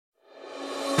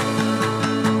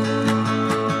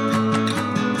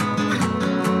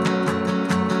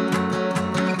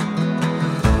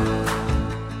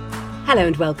Hello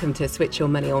and welcome to Switch Your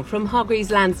Money On from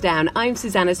Hargreaves Lansdown. I'm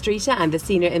Susanna Streeter. I'm the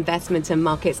Senior Investment and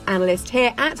Markets Analyst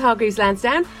here at Hargreaves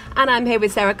Lansdown. And I'm here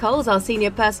with Sarah Coles, our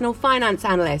Senior Personal Finance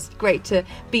Analyst. Great to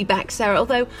be back, Sarah.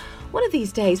 Although one of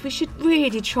these days we should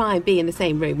really try and be in the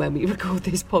same room when we record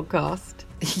this podcast.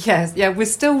 Yes, we're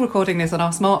still recording this on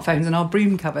our smartphones and our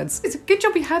broom cupboards. It's a good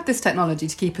job we had this technology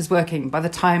to keep us working by the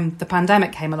time the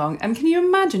pandemic came along. And can you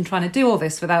imagine trying to do all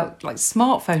this without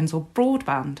smartphones or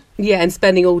broadband? Yeah, and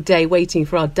spending all day waiting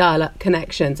for our dial-up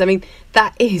connections. I mean,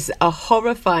 that is a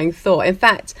horrifying thought. In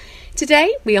fact,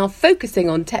 today we are focusing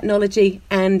on technology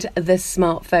and the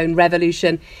smartphone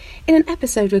revolution in an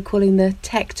episode we're calling the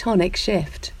Tectonic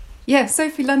Shift. Yeah,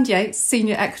 Sophie Lund-Yates,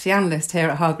 Senior Equity Analyst here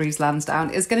at Hargreaves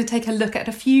Lansdown, is going to take a look at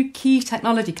a few key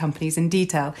technology companies in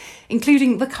detail,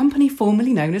 including the company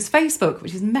formerly known as Facebook,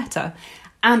 which is Meta,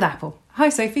 and Apple. Hi,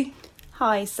 Sophie.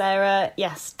 Hi, Sarah.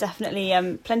 Yes,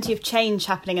 definitely plenty of change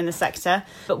happening in the sector.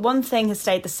 But one thing has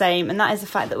stayed the same, and that is the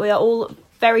fact that we are all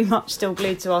very much still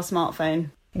glued to our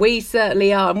smartphone. We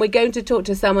certainly are, and we're going to talk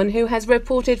to someone who has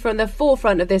reported from the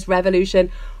forefront of this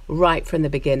revolution right from the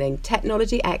beginning.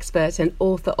 Technology expert and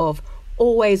author of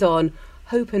Always On,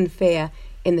 Hope and Fear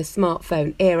in the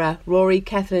Smartphone Era, Rory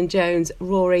Cellan-Jones.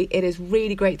 Rory, it is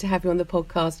really great to have you on the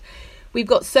podcast. We've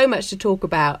got so much to talk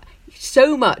about,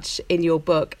 so much in your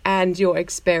book and your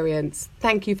experience.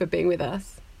 Thank you for being with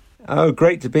us. Oh,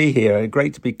 great to be here.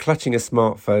 Great to be clutching a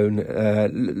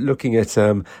smartphone, looking at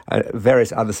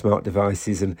various other smart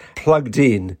devices and plugged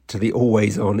in to the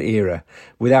always-on era,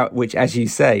 without which, as you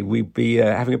say, we'd be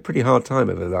having a pretty hard time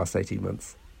over the last 18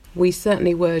 months. We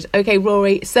certainly would. OK,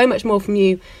 Rory, so much more from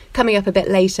you coming up a bit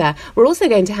later. We're also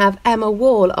going to have Emma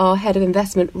Wall, our Head of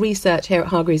Investment Research here at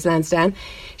Hargreaves Lansdown.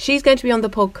 She's going to be on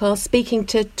the podcast speaking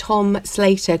to Tom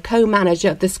Slater, co-manager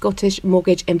of the Scottish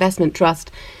Mortgage Investment Trust,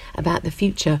 about the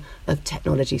future of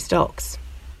technology stocks.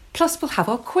 Plus, we'll have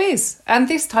our quiz. And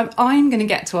this time I'm going to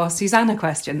get to ask Susanna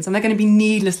questions, and they're going to be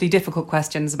needlessly difficult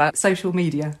questions about social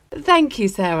media. Thank you,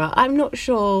 Sarah. I'm not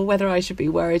sure whether I should be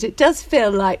worried. It does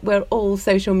feel like we're all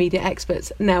social media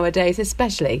experts nowadays,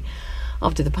 especially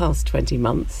after the past 20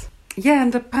 months. Yeah,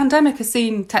 and the pandemic has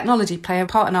seen technology play a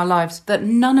part in our lives that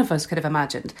none of us could have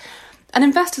imagined. And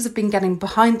investors have been getting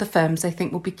behind the firms they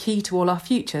think will be key to all our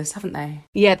futures, haven't they?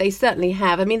 Yeah, they certainly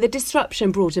have. I mean, the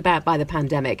disruption brought about by the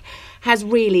pandemic has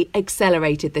really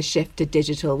accelerated the shift to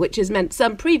digital, which has meant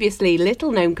some previously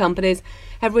little-known companies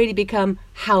have really become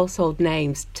household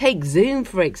names. Take Zoom,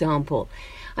 for example.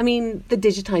 I mean, the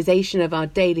digitisation of our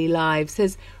daily lives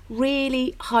has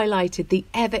really highlighted the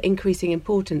ever-increasing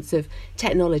importance of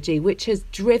technology, which has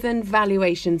driven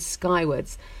valuations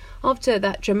skywards. After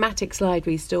that dramatic slide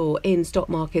we saw in stock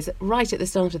markets right at the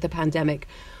start of the pandemic,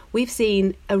 we've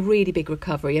seen a really big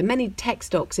recovery, and many tech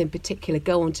stocks in particular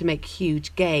go on to make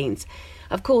huge gains.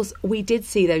 Of course, we did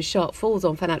see those sharp falls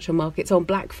on financial markets on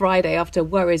Black Friday after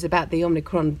worries about the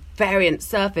Omicron variant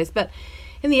surface, but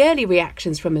in the early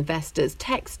reactions from investors,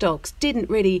 tech stocks didn't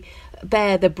really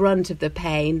bear the brunt of the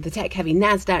pain. The tech-heavy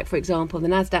Nasdaq, for example, the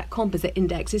Nasdaq Composite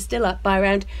Index is still up by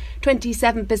around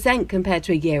 27% compared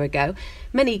to a year ago.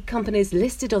 Many companies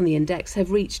listed on the index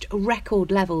have reached record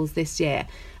levels this year.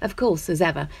 Of course, as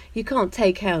ever, you can't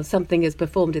take how something has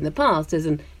performed in the past as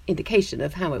an indication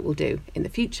of how it will do in the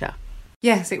future.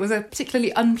 Yes, it was a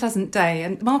particularly unpleasant day,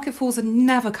 and market falls are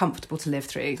never comfortable to live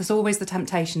through. There's always the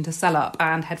temptation to sell up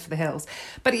and head for the hills.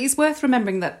 But it is worth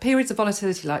remembering that periods of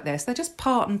volatility like this, they're just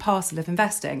part and parcel of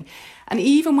investing. And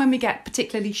even when we get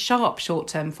particularly sharp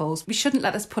short-term falls, we shouldn't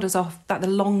let this put us off the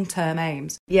long-term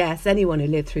aims. Yes, anyone who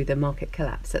lived through the market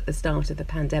collapse at the start of the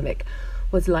pandemic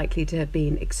was likely to have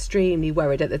been extremely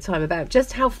worried at the time about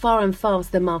just how far and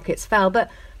fast the markets fell, but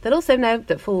they'll also know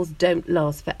that falls don't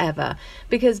last forever,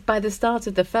 because by the start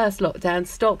of the first lockdown,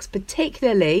 stocks,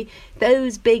 particularly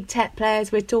those big tech players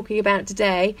we're talking about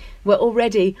today, were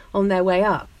already on their way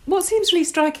up. What seems really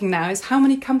striking now is how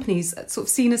many companies are sort of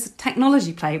seen as a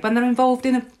technology play when they're involved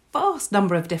in a vast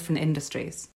number of different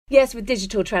industries. Yes, with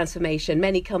digital transformation,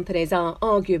 many companies are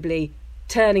arguably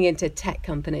turning into tech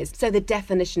companies. So the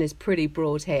definition is pretty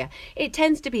broad here. It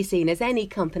tends to be seen as any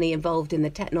company involved in the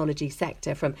technology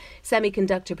sector, from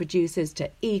semiconductor producers to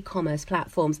e-commerce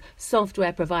platforms,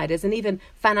 software providers, and even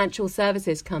financial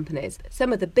services companies.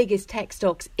 Some of the biggest tech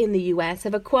stocks in the US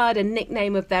have acquired a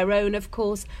nickname of their own, of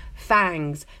course,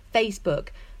 FANGs, Facebook,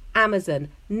 Amazon,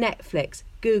 Netflix,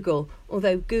 Google,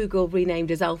 although Google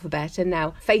renamed as Alphabet and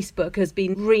now Facebook has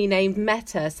been renamed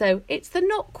Meta, so it's the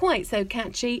not quite so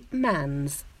catchy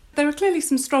MANs. There are clearly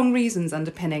some strong reasons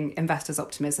underpinning investors'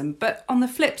 optimism, but on the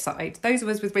flip side, those of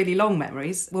us with really long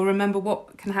memories will remember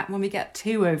what can happen when we get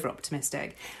too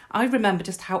over-optimistic. I remember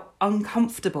just how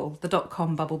uncomfortable the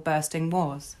dot-com bubble bursting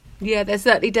was. Yeah, there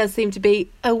certainly does seem to be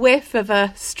a whiff of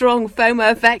a strong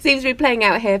FOMO effect. Seems to be playing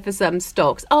out here for some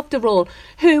stocks. After all,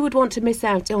 who would want to miss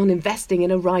out on investing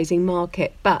in a rising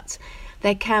market? But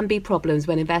there can be problems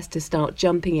when investors start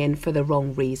jumping in for the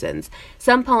wrong reasons.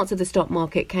 Some parts of the stock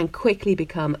market can quickly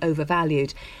become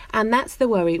overvalued, and that's the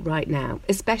worry right now,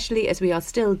 especially as we are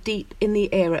still deep in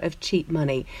the era of cheap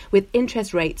money, with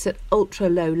interest rates at ultra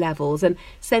low levels and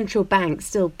central banks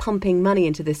still pumping money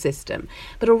into the system.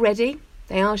 But already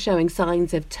they are showing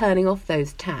signs of turning off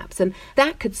those taps, and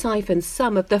that could siphon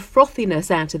some of the frothiness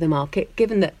out of the market,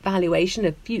 given that valuation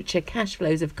of future cash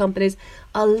flows of companies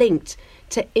are linked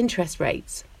to interest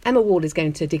rates. Emma Ward is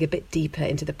going to dig a bit deeper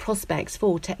into the prospects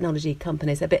for technology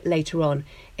companies a bit later on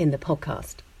in the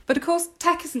podcast. But of course,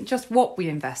 tech isn't just what we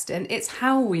invest in, it's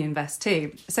how we invest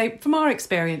too. So from our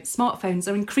experience, smartphones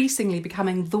are increasingly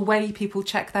becoming the way people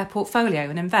check their portfolio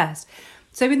and invest.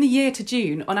 So in the year to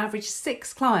June, on average,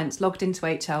 6 clients logged into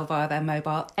HL via their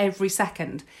mobile every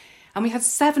second. And we had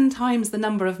 7 times the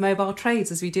number of mobile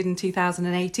trades as we did in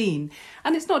 2018.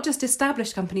 And it's not just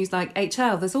established companies like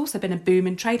HL, there's also been a boom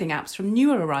in trading apps from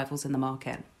newer arrivals in the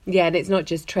market. Yeah, and it's not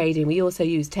just trading. We also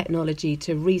use technology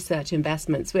to research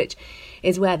investments, which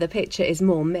is where the picture is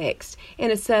more mixed.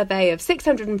 In a survey of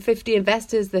 650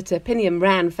 investors that Opinion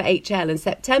ran for HL in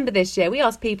September this year, we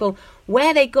asked people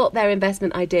where they got their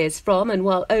investment ideas from, and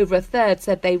while over a third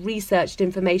said they researched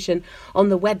information on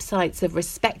the websites of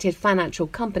respected financial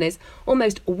companies,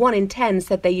 almost 1 in 10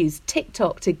 said they used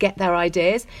TikTok to get their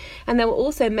ideas. And there were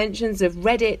also mentions of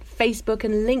Reddit, Facebook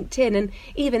and LinkedIn and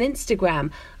even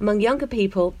Instagram. Among younger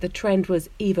people, the trend was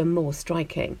even more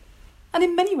striking. And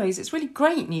in many ways, it's really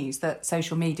great news that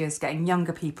social media is getting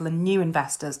younger people and new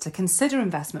investors to consider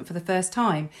investment for the first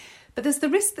time. But there's the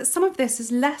risk that some of this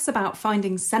is less about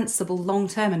finding sensible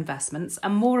long-term investments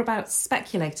and more about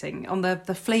speculating on the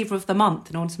flavour of the month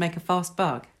in order to make a fast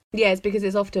buck. Yes, because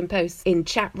it's often posts in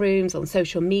chat rooms, on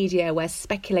social media, where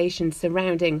speculation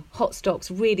surrounding hot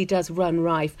stocks really does run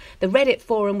rife. The Reddit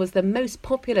forum was the most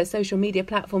popular social media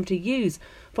platform to use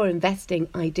for investing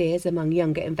ideas among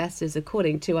younger investors,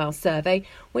 according to our survey,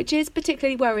 which is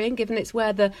particularly worrying given it's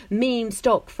where the meme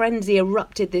stock frenzy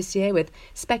erupted this year, with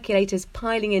speculators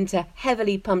piling into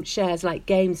heavily pumped shares like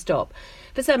GameStop.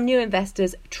 For some new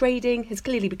investors, trading has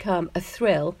clearly become a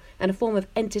thrill and a form of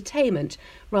entertainment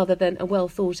rather than a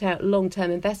well-thought-out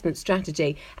long-term investment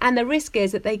strategy. And the risk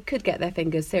is that they could get their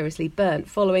fingers seriously burnt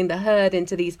following the herd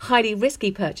into these highly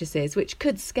risky purchases, which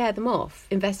could scare them off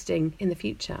investing in the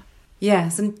future.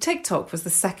 Yes, and TikTok was the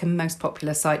second most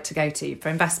popular site to go to for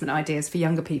investment ideas for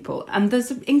younger people. And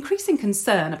there's an increasing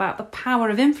concern about the power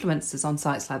of influencers on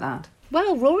sites like that.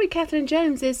 Well, Rory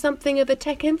Cellan-Jones is something of a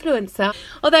tech influencer,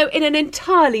 although in an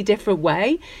entirely different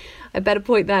way. I better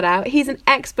point that out. He's an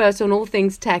expert on all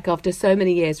things tech after so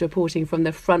many years reporting from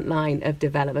the front line of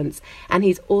developments. And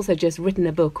he's also just written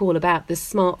a book all about the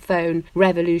smartphone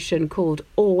revolution called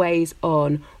Always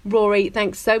On. Rory,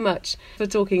 thanks so much for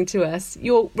talking to us.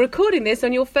 You're recording this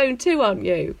on your phone too, aren't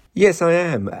you? Yes, I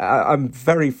am. I'm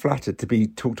very flattered to be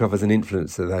talked of as an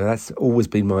influencer, though. That's always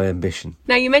been my ambition.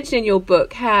 Now, you mentioned in your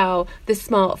book how the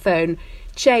smartphone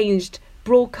changed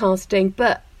broadcasting,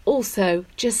 but also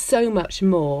just so much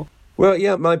more. Well,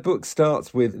 yeah, my book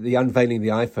starts with the unveiling of the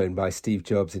iPhone by Steve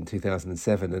Jobs in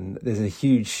 2007, and there's a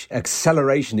huge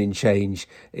acceleration in change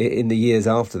in the years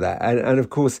after that. And of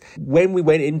course, when we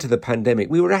went into the pandemic,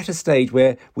 we were at a stage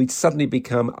where we'd suddenly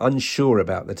become unsure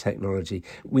about the technology.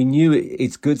 We knew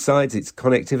its good sides, its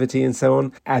connectivity and so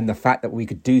on, and the fact that we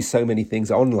could do so many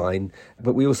things online,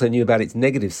 but we also knew about its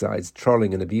negative sides,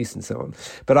 trolling and abuse and so on.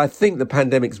 But I think the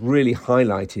pandemic's really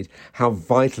highlighted how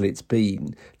vital it's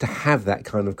been to have that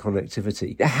kind of connectivity.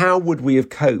 How would we have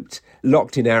coped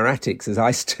locked in our attics, as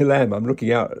I still am? I'm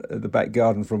looking out at the back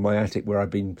garden from my attic where I've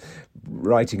been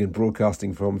writing and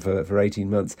broadcasting from for 18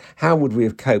 months. How would we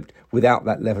have coped without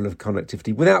that level of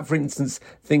connectivity? Without, for instance,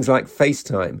 things like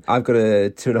FaceTime. I've got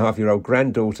a 2.5-year-old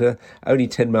granddaughter, only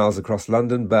 10 miles across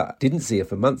London, but didn't see her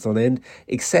for months on end,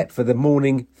 except for the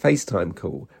morning FaceTime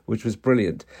call, which was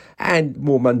brilliant. And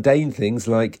more mundane things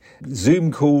like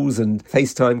Zoom calls and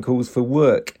FaceTime calls for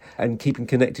work and keeping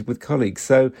connected with colleagues.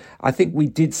 So I think we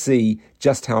did see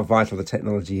just how vital the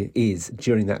technology is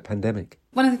during that pandemic.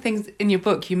 One of the things in your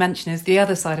book you mention is the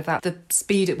other side of that, the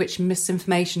speed at which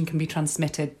misinformation can be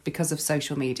transmitted because of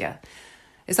social media.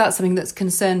 Is that something that's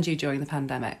concerned you during the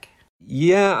pandemic?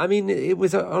 Yeah, I mean, it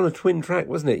was on a twin track,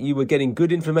 wasn't it? You were getting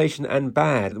good information and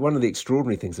bad. One of the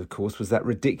extraordinary things, of course, was that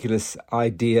ridiculous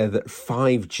idea that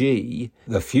 5G,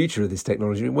 the future of this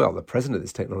technology, well, the present of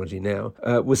this technology now,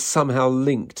 was somehow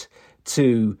linked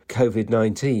to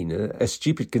COVID-19, a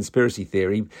stupid conspiracy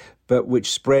theory, but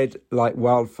which spread like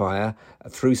wildfire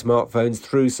through smartphones,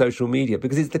 through social media,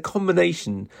 because it's the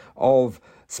combination of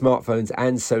smartphones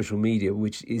and social media,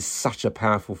 which is such a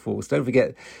powerful force. Don't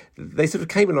forget, they sort of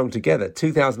came along together.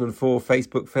 2004,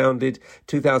 Facebook founded,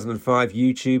 2005,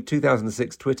 YouTube,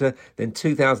 2006, Twitter, then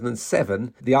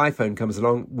 2007, the iPhone comes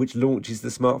along, which launches the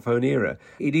smartphone era.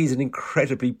 It is an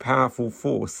incredibly powerful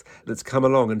force that's come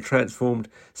along and transformed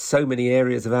so many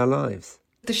areas of our lives.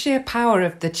 The sheer power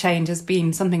of the change has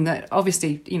been something that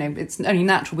obviously, it's only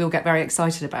natural we'll get very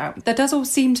excited about. There does all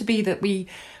seem to be that we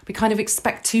kind of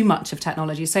expect too much of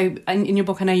technology. So in your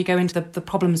book, I know you go into the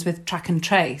problems with track and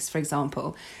trace, for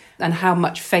example, and how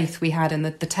much faith we had in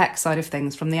the tech side of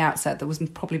things from the outset that was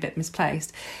probably a bit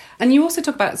misplaced. And you also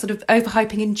talk about sort of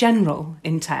overhyping in general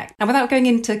in tech. And without going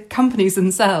into companies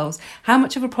themselves, how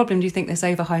much of a problem do you think this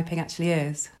overhyping actually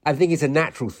is? I think it's a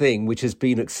natural thing which has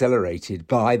been accelerated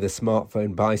by the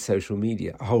smartphone, by social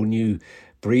media, a whole new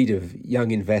breed of young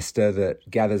investor that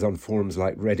gathers on forums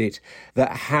like Reddit,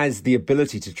 that has the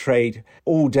ability to trade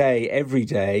all day, every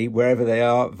day, wherever they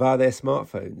are, via their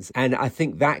smartphones. And I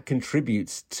think that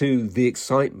contributes to the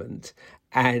excitement,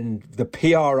 and the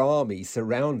PR army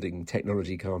surrounding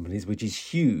technology companies, which is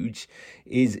huge,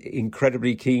 is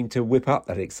incredibly keen to whip up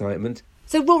that excitement.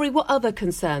 So, Rory, what other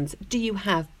concerns do you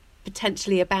have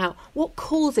potentially about what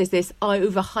causes this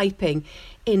overhyping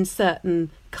in certain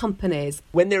companies?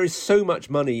 When there is so much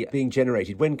money being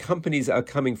generated, when companies are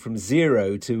coming from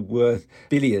zero to worth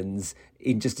billions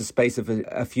in just a space of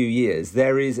a few years,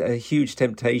 there is a huge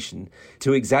temptation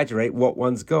to exaggerate what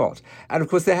one's got. And of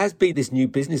course, there has been this new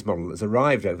business model that's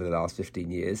arrived over the last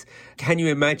 15 years. Can you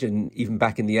imagine, even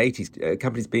back in the 80s,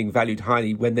 companies being valued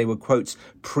highly when they were, quotes,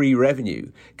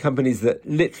 pre-revenue? Companies that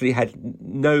literally had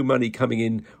no money coming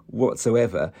in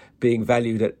whatsoever being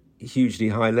valued at hugely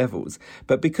high levels.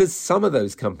 But because some of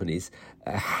those companies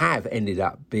have ended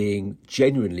up being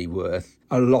genuinely worth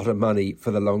a lot of money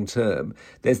for the long term,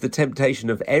 there's the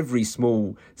temptation of every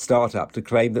small startup to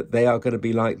claim that they are going to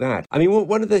be like that. I mean,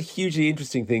 one of the hugely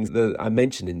interesting things that I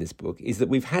mentioned in this book is that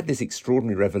we've had this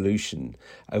extraordinary revolution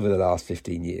over the last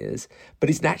 15 years, but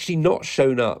it's actually not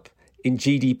shown up in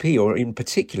GDP, or in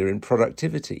particular in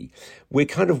productivity. We're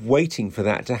kind of waiting for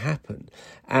that to happen.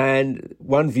 And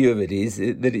one view of it is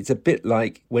that it's a bit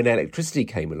like when electricity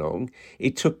came along.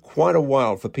 It took quite a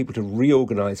while for people to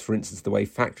reorganize, for instance, the way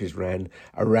factories ran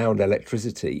around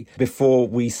electricity before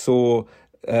we saw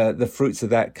the fruits of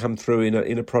that come through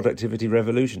in a productivity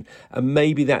revolution. And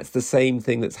maybe that's the same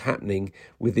thing that's happening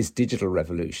with this digital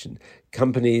revolution.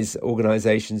 Companies,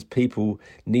 organizations, people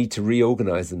need to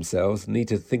reorganize themselves, need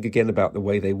to think again about the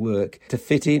way they work to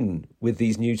fit in with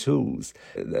these new tools.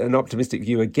 An optimistic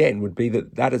view again would be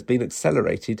that has been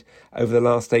accelerated over the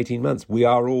last 18 months. We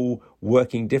are all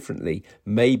working differently.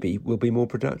 Maybe we'll be more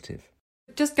productive.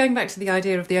 Just going back to the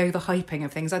idea of the overhyping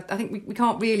of things, I think we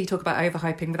can't really talk about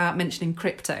overhyping without mentioning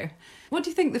crypto. What do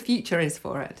you think the future is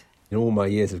for it? In all my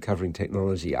years of covering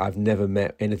technology, I've never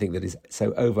met anything that is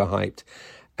so overhyped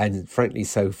and frankly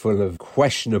so full of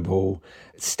questionable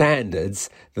standards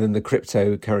than the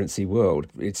cryptocurrency world.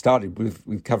 It started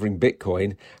with covering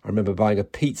Bitcoin. I remember buying a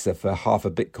pizza for half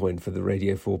a Bitcoin for the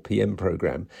Radio 4 PM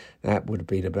programme. That would have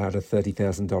been about a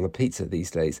 $30,000 pizza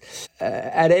these days.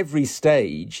 At every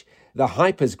stage, the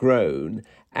hype has grown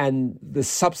and the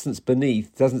substance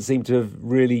beneath doesn't seem to have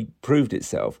really proved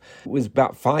itself. It was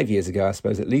about 5 years ago, I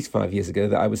suppose, at least 5 years ago,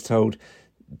 that I was told,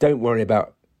 don't worry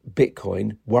about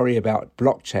Bitcoin, worry about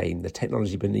blockchain, the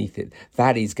technology beneath it.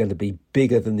 That is going to be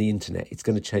bigger than the internet. It's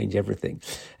going to change everything.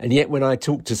 And yet when I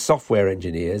talk to software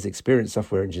engineers, experienced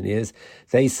software engineers,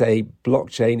 they say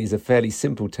blockchain is a fairly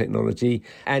simple technology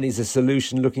and is a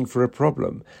solution looking for a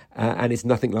problem. And it's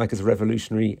nothing like as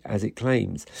revolutionary as it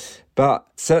claims. But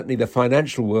certainly the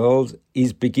financial world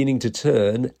is beginning to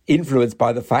turn, influenced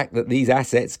by the fact that these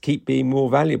assets keep being more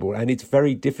valuable. And it's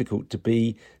very difficult to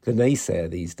be the naysayer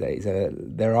these days.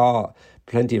 There are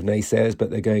plenty of naysayers, but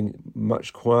they're going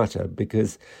much quieter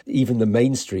because even the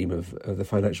mainstream of the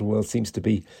financial world seems to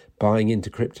be buying into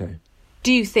crypto.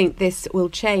 Do you think this will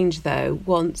change, though,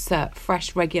 once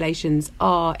fresh regulations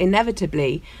are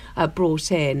inevitably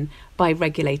brought in by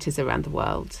regulators around the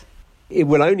world? It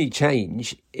will only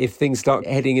change if things start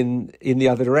heading in the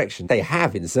other direction. They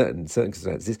have in certain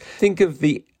circumstances. Think of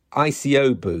the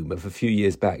ICO boom of a few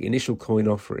years back, initial coin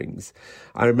offerings,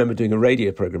 I remember doing a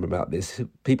radio program about this.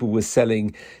 People were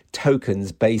selling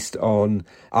tokens based on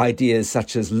ideas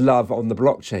such as love on the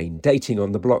blockchain, dating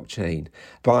on the blockchain,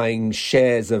 buying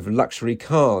shares of luxury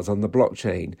cars on the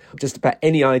blockchain, just about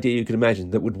any idea you could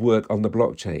imagine that would work on the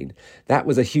blockchain. That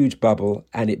was a huge bubble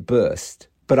and it burst.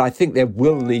 But I think there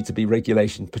will need to be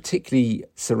regulation, particularly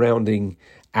surrounding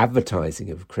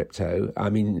advertising of crypto. I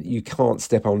mean, you can't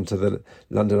step onto the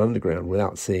London Underground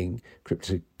without seeing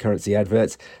cryptocurrency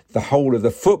adverts. The whole of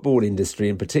the football industry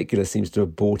in particular seems to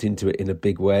have bought into it in a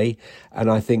big way. And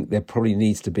I think there probably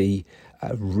needs to be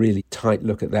a really tight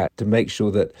look at that to make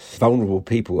sure that vulnerable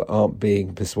people aren't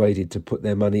being persuaded to put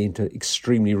their money into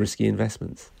extremely risky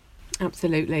investments.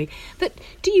 Absolutely. But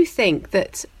do you think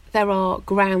that there are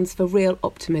grounds for real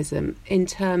optimism in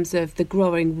terms of the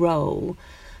growing role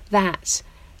that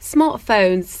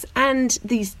smartphones and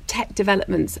these tech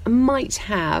developments might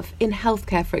have in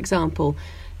healthcare, for example?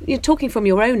 You're talking from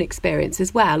your own experience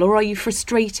as well, or are you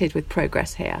frustrated with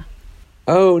progress here?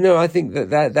 Oh, no, I think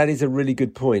that is a really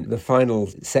good point. The final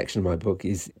section of my book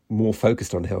is more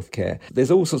focused on healthcare. There's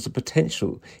all sorts of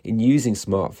potential in using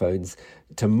smartphones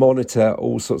to monitor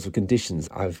all sorts of conditions.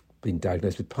 I've been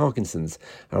diagnosed with Parkinson's,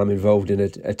 and I'm involved in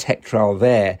a tech trial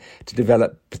there to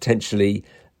develop potentially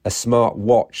a smart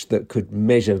watch that could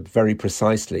measure very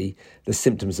precisely the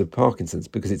symptoms of Parkinson's,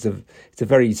 because it's a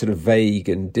very sort of vague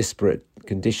and disparate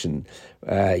condition.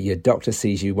 Your doctor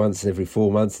sees you once every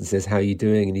 4 months and says, how are you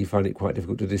doing? And you find it quite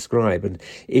difficult to describe. And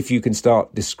if you can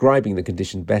start describing the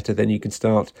condition better, then you can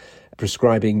start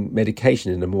prescribing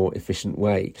medication in a more efficient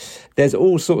way. There's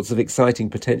all sorts of exciting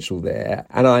potential there,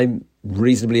 and I'm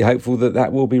reasonably hopeful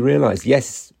that will be realised.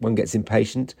 Yes, one gets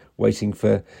impatient waiting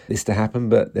for this to happen,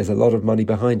 but there's a lot of money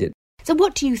behind it. So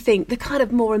what do you think the kind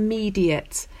of more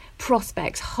immediate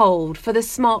prospects hold for the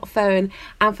smartphone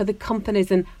and for the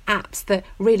companies and apps that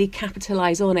really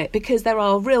capitalise on it? Because there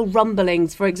are real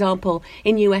rumblings, for example,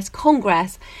 in US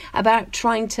Congress about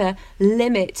trying to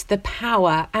limit the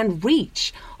power and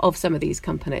reach of some of these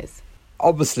companies.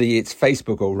 Obviously, it's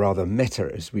Facebook, or rather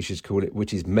Meta, as we should call it,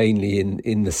 which is mainly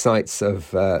in the sights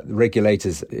of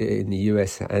regulators in the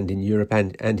US and in Europe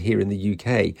and here in the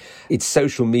UK. It's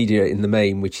social media in the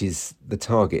main, which is the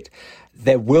target.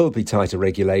 There will be tighter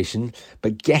regulation,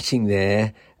 but getting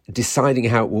there, deciding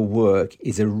how it will work,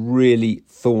 is a really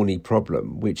thorny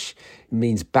problem, which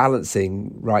means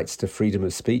balancing rights to freedom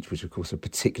of speech, which of course are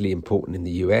particularly important in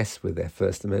the US with their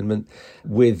First Amendment,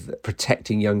 with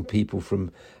protecting young people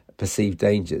from perceived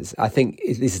dangers. I think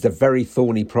this is a very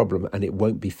thorny problem, and it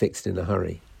won't be fixed in a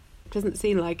hurry. Doesn't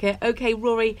seem like it. OK,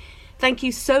 Rory, thank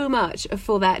you so much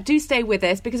for that. Do stay with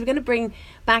us, because we're going to bring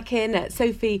back in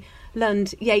Sophie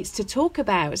Lund-Yates to talk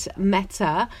about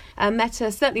Meta.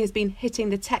 Meta certainly has been hitting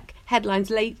the tech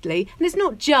headlines lately, and it's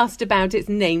not just about its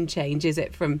name change, is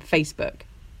it, from Facebook?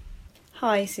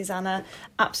 Hi, Susanna.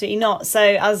 Absolutely not. So,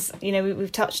 as you know,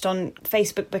 we've touched on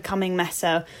Facebook becoming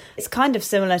Meta. It's kind of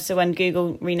similar to when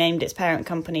Google renamed its parent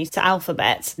company to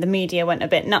Alphabet. The media went a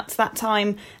bit nuts that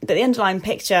time, but the underlying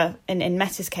picture in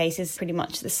Meta's case is pretty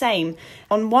much the same.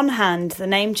 On one hand, the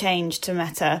name change to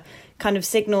Meta kind of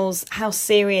signals how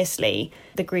seriously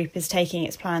the group is taking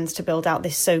its plans to build out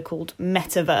this so-called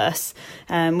metaverse,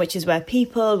 which is where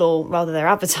people, or rather their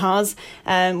avatars,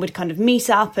 would kind of meet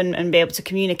up and be able to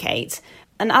communicate.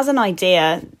 And as an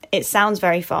idea, it sounds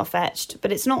very far-fetched,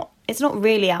 but it's not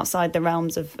really outside the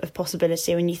realms of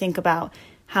possibility when you think about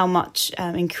how much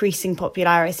increasing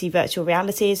popularity virtual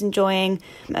reality is enjoying.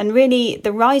 And really,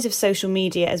 the rise of social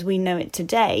media as we know it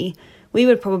today, we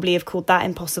would probably have called that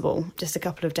impossible just a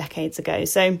couple of decades ago.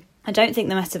 So I don't think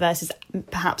the metaverse is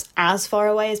perhaps as far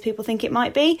away as people think it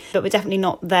might be, but we're definitely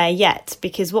not there yet,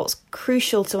 because what's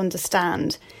crucial to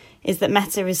understand is that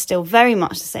Meta is still very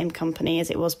much the same company as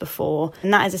it was before,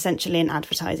 and that is essentially an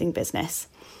advertising business.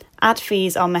 Ad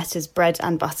fees are Meta's bread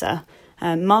and butter.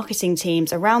 Marketing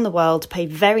teams around the world pay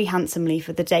very handsomely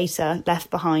for the data left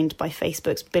behind by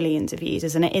Facebook's billions of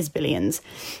users, and it is billions.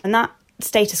 And that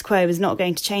status quo is not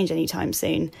going to change anytime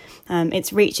soon.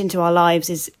 Its reach into our lives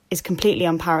is completely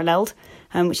unparalleled,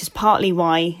 which is partly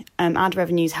why ad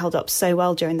revenues held up so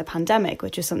well during the pandemic,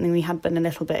 which was something we had been a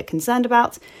little bit concerned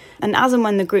about. And as and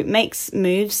when the group makes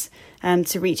moves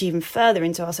to reach even further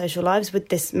into our social lives with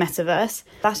this metaverse,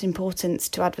 that importance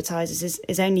to advertisers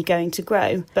is only going to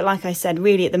grow. But like I said,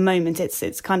 really at the moment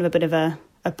it's kind of a bit of a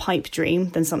pipe dream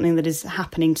than something that is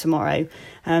happening tomorrow.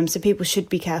 So people should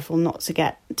be careful not to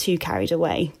get too carried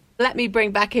away. Let me bring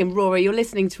back in Rory. You're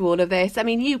listening to all of this. I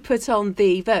mean, you put on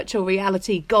the virtual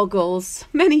reality goggles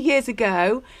many years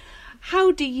ago.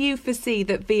 How do you foresee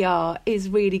that VR is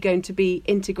really going to be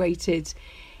integrated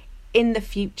in the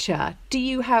future, do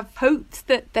you have hopes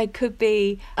that there could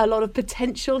be a lot of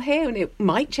potential here and it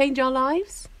might change our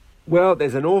lives? Well,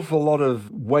 there's an awful lot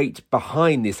of weight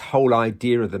behind this whole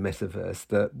idea of the metaverse,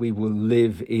 that we will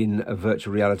live in a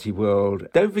virtual reality world.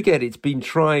 Don't forget, it's been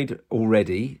tried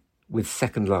already with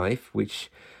Second Life,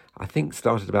 which I think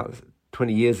started about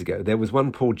 20 years ago. There was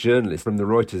one poor journalist from the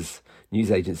Reuters news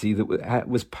agency that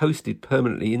was posted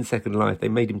permanently in Second Life. They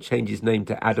made him change his name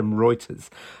to Adam Reuters.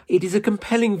 It is a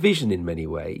compelling vision in many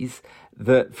ways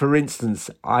that, for instance,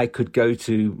 I could go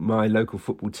to my local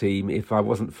football team if I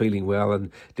wasn't feeling well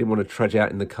and didn't want to trudge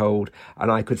out in the cold,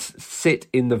 and I could sit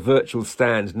in the virtual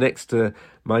stand next to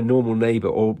my normal neighbour,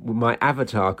 or my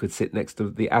avatar could sit next to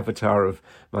the avatar of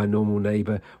my normal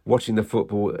neighbour, watching the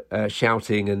football,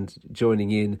 shouting and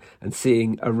joining in and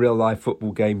seeing a real life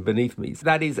football game beneath me. So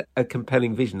that is a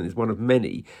compelling vision, and it's one of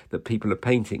many that people are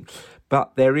painting.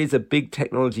 But there is a big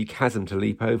technology chasm to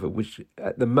leap over, which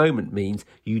at the moment means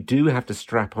you do have to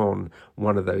strap on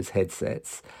one of those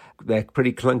headsets. They're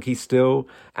pretty clunky still.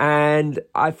 And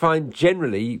I find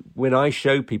generally when I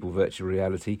show people virtual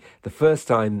reality, the first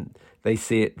time they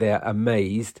see it, they're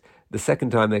amazed. The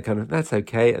second time, they're kind of, that's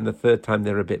okay. And the third time,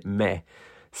 they're a bit meh.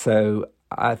 So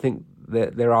I think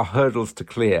that there are hurdles to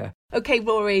clear. OK,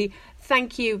 Rory,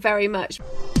 thank you very much.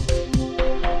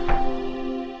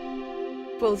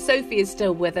 Well, Sophie is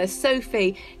still with us.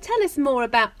 Sophie, tell us more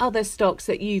about other stocks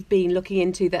that you've been looking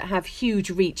into that have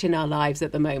huge reach in our lives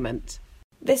at the moment.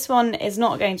 This one is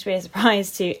not going to be a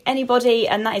surprise to anybody,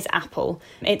 and that is Apple.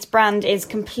 Its brand is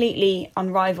completely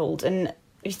unrivaled, and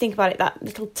if you think about it, that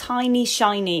little tiny,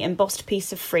 shiny, embossed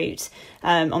piece of fruit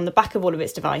on the back of all of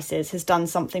its devices has done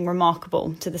something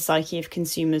remarkable to the psyche of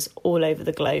consumers all over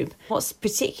the globe. What's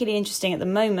particularly interesting at the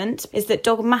moment is that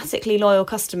dogmatically loyal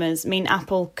customers mean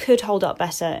Apple could hold up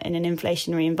better in an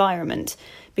inflationary environment.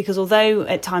 Because although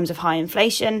at times of high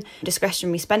inflation,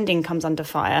 discretionary spending comes under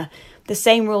fire, the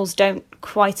same rules don't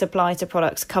quite apply to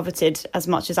products coveted as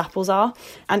much as Apple's are.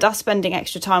 And us spending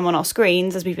extra time on our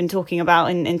screens, as we've been talking about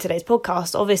in today's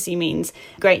podcast, obviously means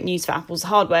great news for Apple's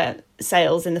hardware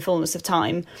sales in the fullness of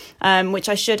time, which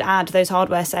I should add, those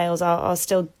hardware sales are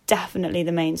still definitely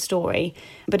the main story.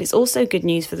 But it's also good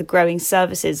news for the growing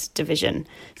services division.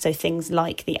 So things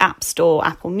like the App Store,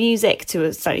 Apple Music, to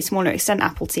a slightly smaller extent,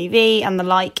 Apple TV and the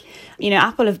like. You know,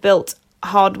 Apple have built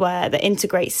hardware that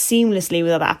integrates seamlessly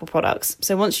with other Apple products.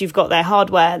 So once you've got their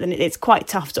hardware, then it's quite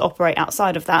tough to operate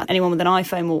outside of that. Anyone with an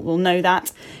iPhone will know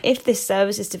that. If this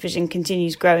services division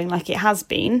continues growing like it has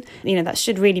been, you know, that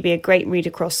should really be a great read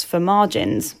across for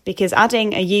margins, because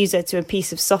adding a user to a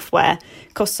piece of software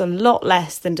costs a lot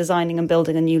less than designing and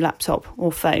building a new laptop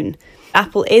or phone.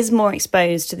 Apple is more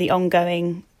exposed to the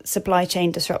ongoing supply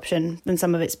chain disruption than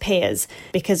some of its peers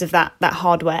because of that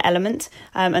hardware element,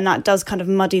 and that does kind of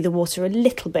muddy the water a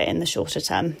little bit in the shorter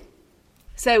term.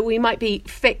 So we might be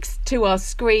fixed to our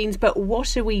screens, but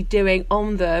what are we doing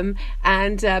on them?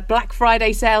 And Black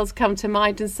Friday sales come to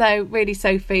mind. And so really,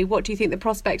 Sophie, what do you think the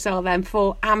prospects are then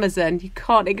for Amazon? You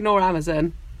can't ignore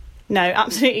Amazon. No,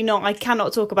 absolutely not. I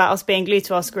cannot talk about us being glued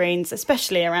to our screens,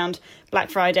 especially around Black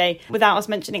Friday, without us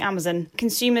mentioning Amazon.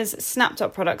 Consumers snapped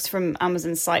up products from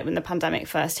Amazon's site when the pandemic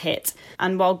first hit.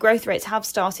 And while growth rates have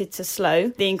started to slow,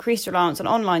 the increased reliance on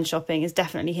online shopping is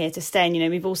definitely here to stay. And, you know,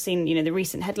 we've all seen, you know, the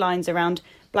recent headlines around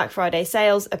Black Friday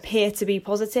sales appear to be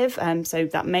positive, so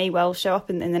that may well show up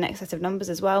in the next set of numbers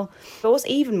as well. But what's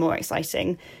even more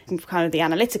exciting from kind of the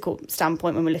analytical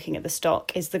standpoint when we're looking at the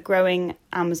stock is the growing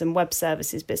Amazon Web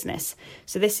Services business.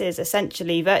 So this is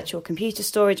essentially virtual computer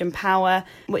storage and power,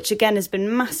 which again has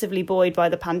been massively buoyed by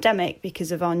the pandemic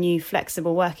because of our new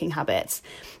flexible working habits.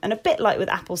 And a bit like with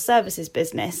Apple's services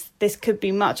business, this could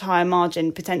be much higher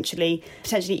margin, potentially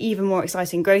even more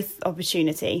exciting growth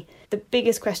opportunity. The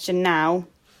biggest question now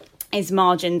is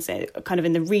margins kind of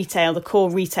in the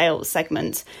core retail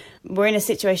segment. We're in a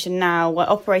situation now where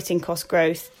operating cost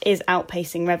growth is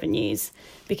outpacing revenues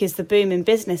because the boom in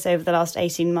business over the last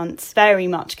 18 months very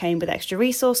much came with extra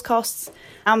resource costs.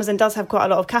 Amazon does have quite a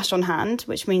lot of cash on hand,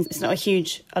 which means it's not a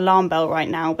huge alarm bell right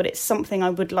now, but it's something I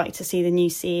would like to see the new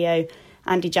CEO,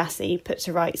 Andy Jassy, put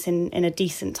to rights in a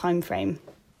decent time frame.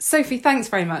 Sophie, thanks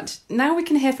very much. Now we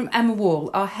can hear from Emma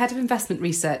Wall, our Head of Investment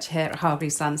Research here at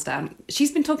Hargreaves Lansdown.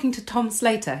 She's been talking to Tom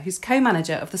Slater, who's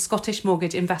co-manager of the Scottish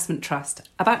Mortgage Investment Trust,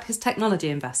 about his technology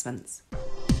investments.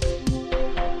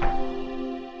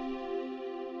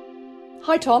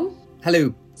 Hi, Tom.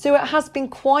 Hello. So it has been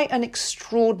quite an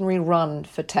extraordinary run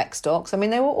for tech stocks. I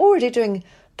mean, they were already doing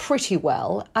pretty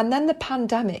well, and then the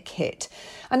pandemic hit,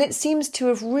 and it seems to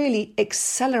have really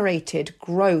accelerated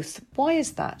growth. Why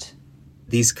is that?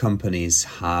 These companies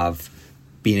have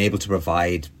been able to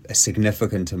provide a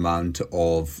significant amount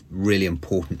of really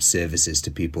important services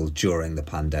to people during the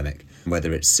pandemic,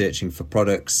 whether it's searching for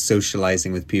products,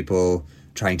 socializing with people,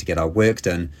 trying to get our work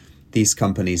done. These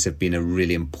companies have been a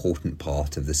really important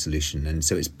part of the solution, and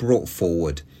so it's brought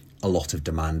forward a lot of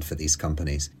demand for these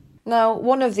companies. Now,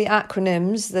 one of the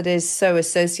acronyms that is so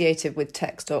associated with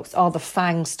tech stocks are the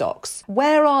FANG stocks.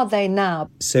 Where are they now?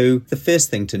 So the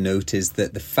first thing to note is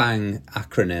that the FANG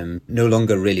acronym no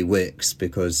longer really works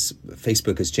because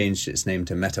Facebook has changed its name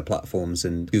to Meta Platforms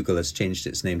and Google has changed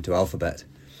its name to Alphabet.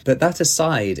 But that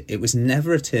aside, it was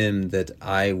never a term that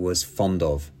I was fond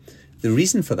of. The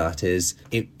reason for that is,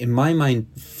 it, in my mind,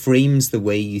 frames the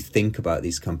way you think about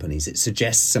these companies. It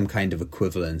suggests some kind of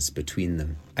equivalence between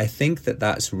them. I think that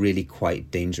that's really quite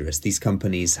dangerous. These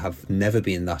companies have never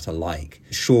been that alike.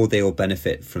 Sure, they all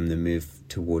benefit from the move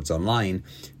towards online,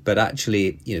 but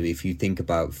actually, if you think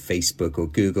about Facebook or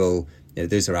Google,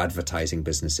 those are advertising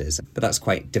businesses. But that's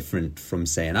quite different from,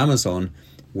 say, an Amazon,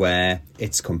 where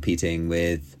it's competing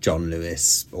with John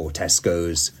Lewis or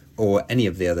Tesco's, or any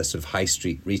of the other sort of high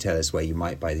street retailers where you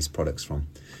might buy these products from.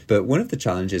 But one of the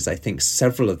challenges I think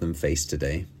several of them face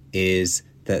today is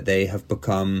that they have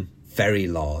become very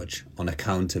large on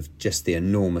account of just the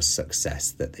enormous success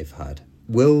that they've had.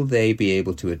 Will they be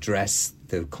able to address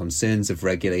the concerns of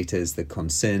regulators, the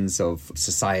concerns of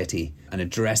society, and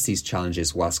address these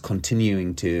challenges whilst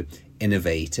continuing to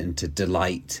innovate and to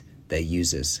delight their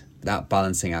users? That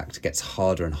balancing act gets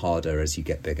harder and harder as you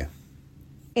get bigger.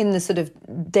 In the sort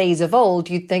of days of old,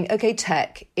 you'd think, okay,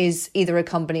 tech is either a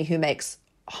company who makes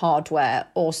hardware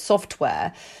or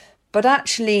software. But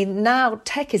actually now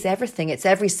tech is everything. It's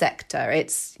every sector.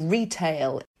 It's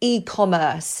retail,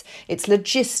 e-commerce, it's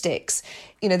logistics.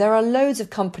 There are loads of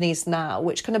companies now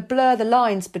which kind of blur the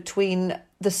lines between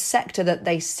the sector that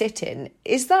they sit in.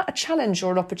 Is that a challenge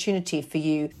or an opportunity for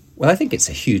you? Well, I think it's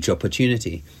a huge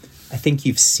opportunity. I think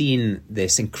you've seen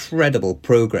this incredible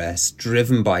progress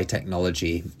driven by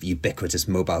technology, ubiquitous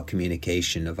mobile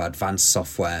communication, of advanced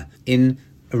software in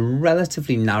a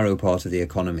relatively narrow part of the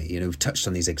economy. We've touched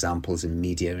on these examples in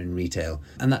media and retail,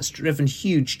 and that's driven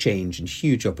huge change and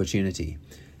huge opportunity.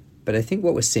 But I think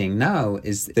what we're seeing now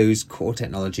is those core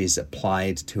technologies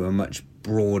applied to a much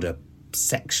broader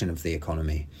section of the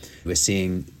economy. We're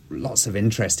seeing lots of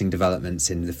interesting developments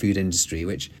in the food industry,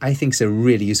 which I think is a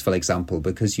really useful example,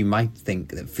 because you might think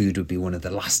that food would be one of the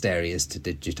last areas to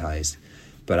digitize.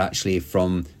 But actually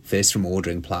from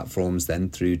ordering platforms, then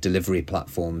through delivery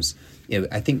platforms,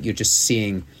 I think you're just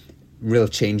seeing real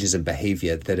changes in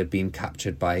behavior that have been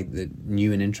captured by the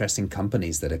new and interesting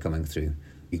companies that are coming through.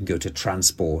 You can go to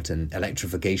transport and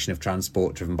electrification of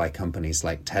transport driven by companies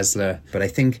like Tesla. But I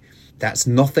think that's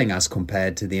nothing as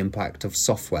compared to the impact of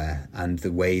software and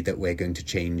the way that we're going to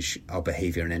change our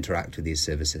behaviour and interact with these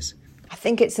services. I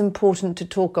think it's important to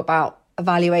talk about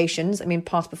evaluations. I mean,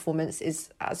 past performance is,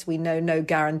 as we know, no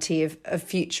guarantee of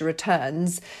future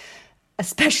returns,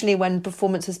 especially when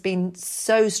performance has been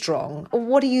so strong.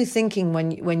 What are you thinking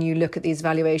when you look at these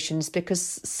valuations?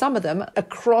 Because some of them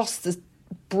across the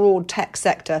broad tech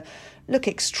sector look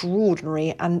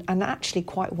extraordinary and actually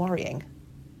quite worrying.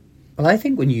 Well, I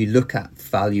think when you look at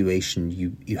valuation,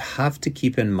 you have to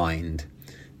keep in mind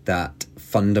that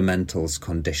fundamentals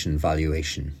condition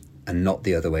valuation and not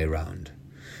the other way around.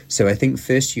 So I think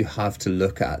first you have to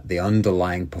look at the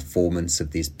underlying performance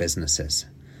of these businesses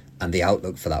and the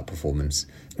outlook for that performance.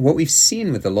 What we've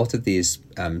seen with a lot of these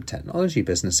technology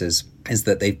businesses is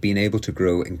that they've been able to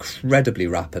grow incredibly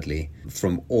rapidly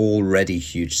from already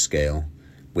huge scale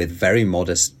with very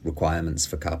modest requirements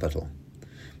for capital.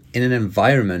 In an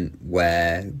environment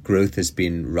where growth has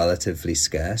been relatively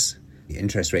scarce, the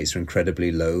interest rates are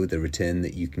incredibly low, the return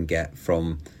that you can get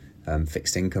from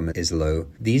fixed income is low,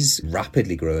 these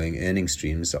rapidly growing earning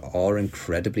streams are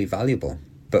incredibly valuable.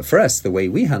 But for us, the way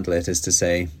we handle it is to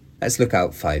say, let's look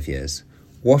out 5 years.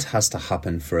 What has to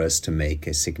happen for us to make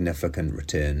a significant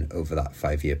return over that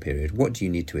 5-year period? What do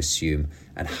you need to assume,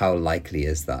 and how likely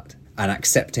is that? And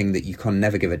accepting that you can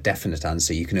never give a definite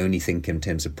answer, you can only think in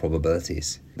terms of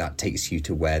probabilities. That takes you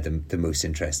to where the most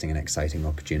interesting and exciting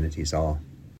opportunities are.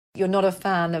 You're not a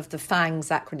fan of the FANGS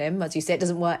acronym, as you say, it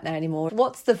doesn't work now anymore.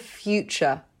 What's the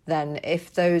future then,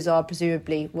 if those are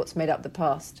presumably what's made up the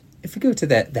past? If we go to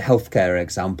the healthcare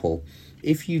example,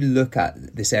 if you look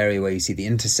at this area where you see the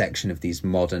intersection of these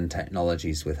modern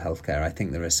technologies with healthcare, I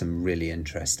think there are some really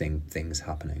interesting things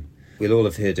happening. We'll all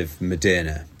have heard of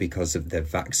Moderna because of the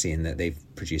vaccine that they've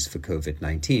produced for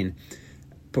COVID-19.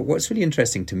 But what's really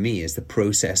interesting to me is the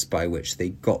process by which they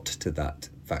got to that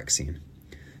vaccine.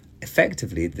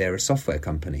 Effectively, they're a software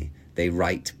company. They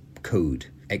write code,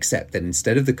 except that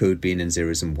instead of the code being in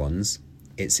zeros and ones,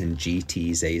 it's in G,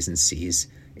 T's, A's and C's.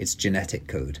 It's genetic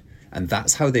code. And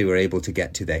that's how they were able to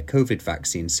get to their COVID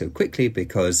vaccine so quickly,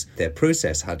 because their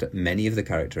process had many of the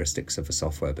characteristics of a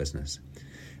software business.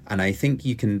 And I think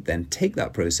you can then take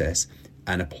that process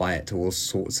and apply it to all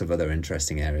sorts of other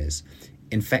interesting areas.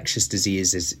 Infectious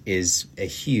disease is a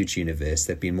huge universe.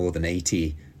 There have been more than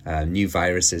 80 new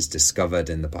viruses discovered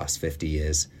in the past 50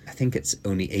 years. I think it's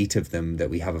only 8 of them that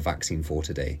we have a vaccine for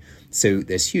today. So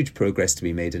there's huge progress to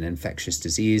be made in infectious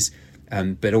disease,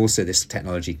 but also this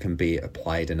technology can be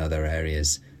applied in other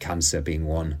areas, cancer being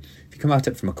one. If you come at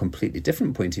it from a completely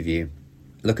different point of view,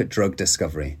 look at drug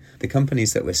discovery. The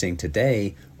companies that we're seeing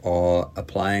today are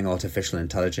applying artificial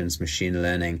intelligence, machine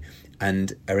learning,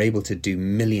 and are able to do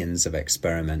millions of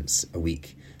experiments a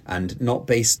week. And not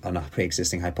based on a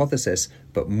pre-existing hypothesis,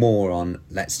 but more on,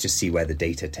 let's just see where the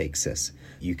data takes us.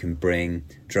 You can bring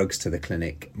drugs to the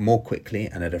clinic more quickly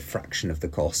and at a fraction of the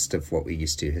cost of what we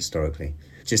used to historically.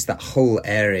 Just that whole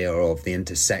area of the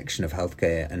intersection of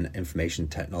healthcare and information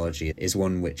technology is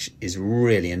one which is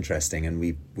really interesting, and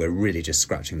we're really just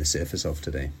scratching the surface of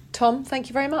today. Tom, thank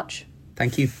you very much.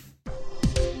 Thank you.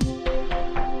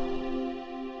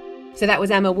 So that was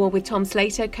Emma Ward with Tom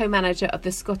Slater, co-manager of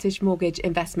the Scottish Mortgage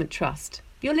Investment Trust.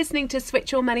 You're listening to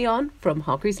Switch Your Money On from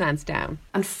Hargreaves Lansdown.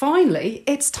 And finally,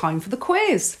 it's time for the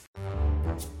quiz.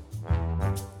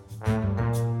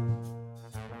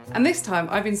 And this time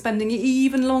I've been spending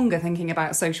even longer thinking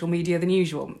about social media than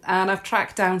usual, and I've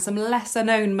tracked down some lesser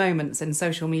known moments in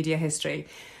social media history.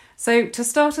 So to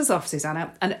start us off,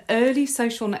 Susanna, an early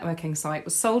social networking site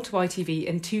was sold to ITV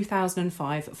in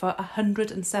 2005 for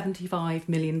 £175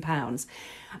 million.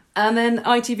 And then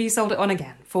ITV sold it on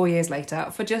again 4 years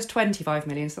later for just 25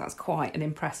 million, so that's quite an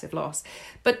impressive loss.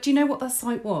 But do you know what that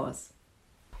site was?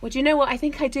 Well, do you know what? I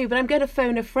think I do, but I'm going to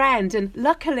phone a friend, and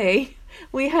luckily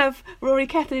we have Rory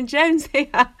Cellan-Jones here.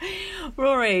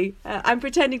 Rory, I'm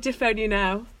pretending to phone you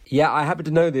now. Yeah, I happen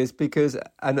to know this because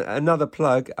another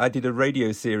plug, I did a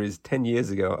radio series 10 years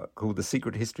ago called The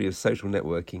Secret History of Social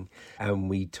Networking, and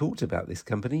we talked about this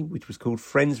company, which was called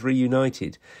Friends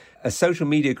Reunited, a social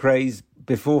media craze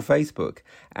before Facebook,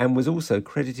 and was also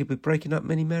credited with breaking up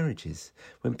many marriages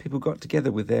when people got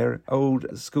together with their old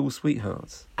school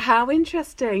sweethearts. How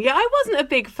interesting. Yeah, I wasn't a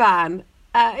big fan.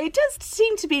 It does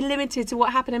seem to be limited to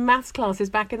what happened in maths classes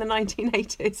back in the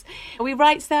 1980s. Are we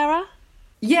right, Sarah?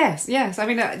 Yes. I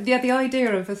mean, the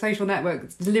idea of a social network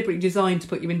that's deliberately designed to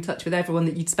put you in touch with everyone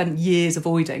that you'd spent years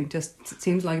avoiding just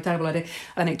seems like a terrible idea.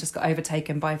 And it just got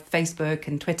overtaken by Facebook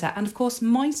and Twitter and, of course,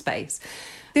 MySpace.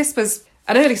 This was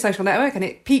an early social network and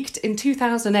it peaked in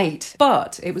 2008,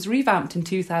 but it was revamped in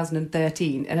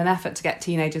 2013 in an effort to get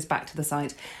teenagers back to the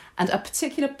site. And a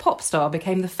particular pop star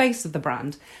became the face of the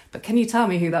brand. But can you tell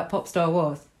me who that pop star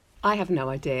was? I have no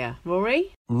idea.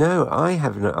 Rory? No, I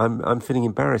haven't. I'm feeling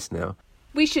embarrassed now.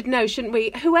 We should know, shouldn't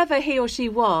we? Whoever he or she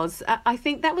was, I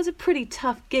think that was a pretty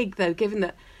tough gig, though, given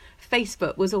that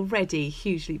Facebook was already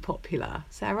hugely popular.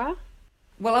 Sarah?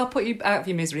 Well, I'll put you out of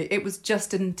your misery. It was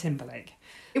Justin Timberlake.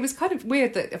 It was kind of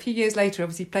weird that a few years later,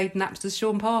 obviously, played Napster's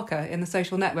Sean Parker in The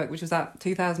Social Network, which was that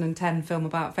 2010 film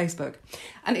about Facebook.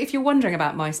 And if you're wondering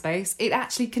about MySpace, it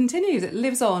actually continues. It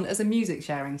lives on as a music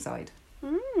sharing site.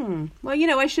 Well, you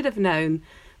know, I should have known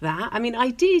that. I mean,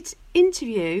 I did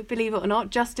interview, believe it or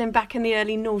not, Justin back in the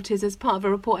early noughties as part of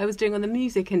a report I was doing on the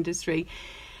music industry.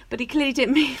 But he clearly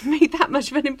didn't make that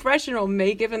much of an impression on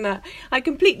me, given that I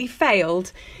completely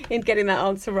failed in getting that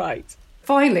answer right.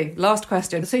 Finally, last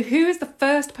question. So who is the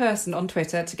first person on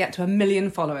Twitter to get to 1 million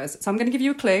followers? So I'm going to give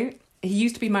you a clue. He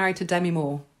used to be married to Demi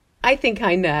Moore. I think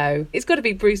I know. It's got to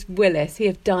be Bruce Willis. He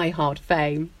of Die Hard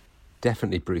fame.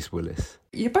 Definitely Bruce Willis.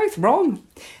 You're both wrong.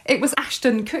 It was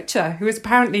Ashton Kutcher, who was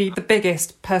apparently the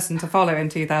biggest person to follow in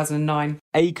 2009.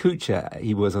 A Kutcher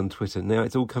he was on Twitter. Now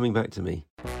it's all coming back to me.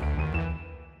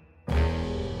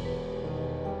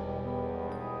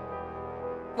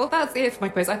 Well, that's it for my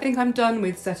quiz. I think I'm done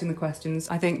with setting the questions.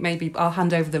 I think maybe I'll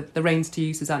hand over the reins to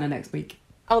you, Susanna, next week.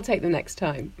 I'll take them next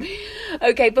time.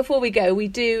 OK, before we go, we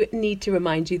do need to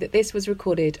remind you that this was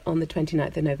recorded on the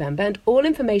 29th of November and all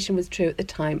information was true at the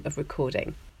time of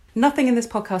recording. Nothing in this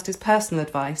podcast is personal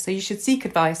advice, so you should seek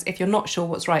advice if you're not sure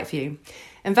what's right for you.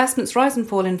 Investments rise and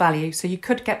fall in value, so you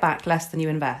could get back less than you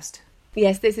invest.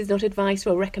 Yes, this is not advice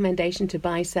or recommendation to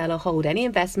buy, sell or hold any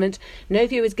investment. No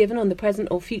view is given on the present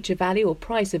or future value or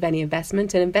price of any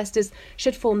investment, and investors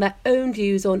should form their own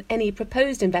views on any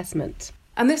proposed investment.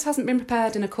 And this hasn't been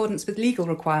prepared in accordance with legal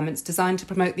requirements designed to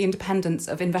promote the independence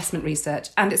of investment research,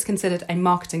 and it's considered a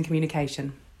marketing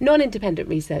communication. Non-independent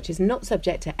research is not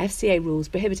subject to FCA rules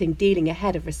prohibiting dealing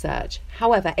ahead of research.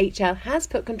 However, HL has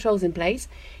put controls in place,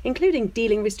 including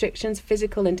dealing restrictions,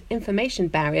 physical and information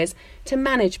barriers, to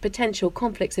manage potential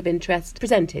conflicts of interest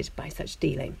presented by such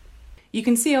dealing. You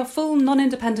can see our full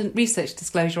non-independent research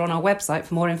disclosure on our website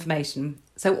for more information.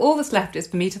 So all that's left is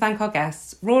for me to thank our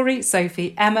guests, Rory,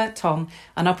 Sophie, Emma, Tom,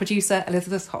 and our producer,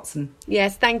 Elizabeth Hotson.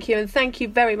 Yes, thank you. And thank you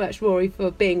very much, Rory,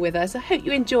 for being with us. I hope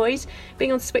you enjoyed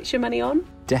being on Switch Your Money On.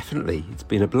 Definitely. It's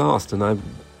been a blast, and I'm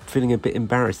feeling a bit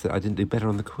embarrassed that I didn't do better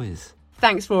on the quiz.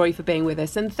 Thanks, Rory, for being with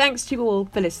us. And thanks to you all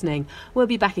for listening. We'll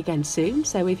be back again soon.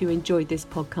 So if you enjoyed this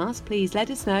podcast, please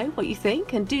let us know what you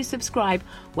think, and do subscribe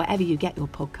wherever you get your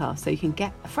podcast so you can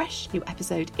get a fresh new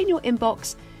episode in your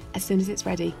inbox as soon as it's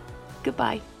ready.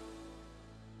 Goodbye.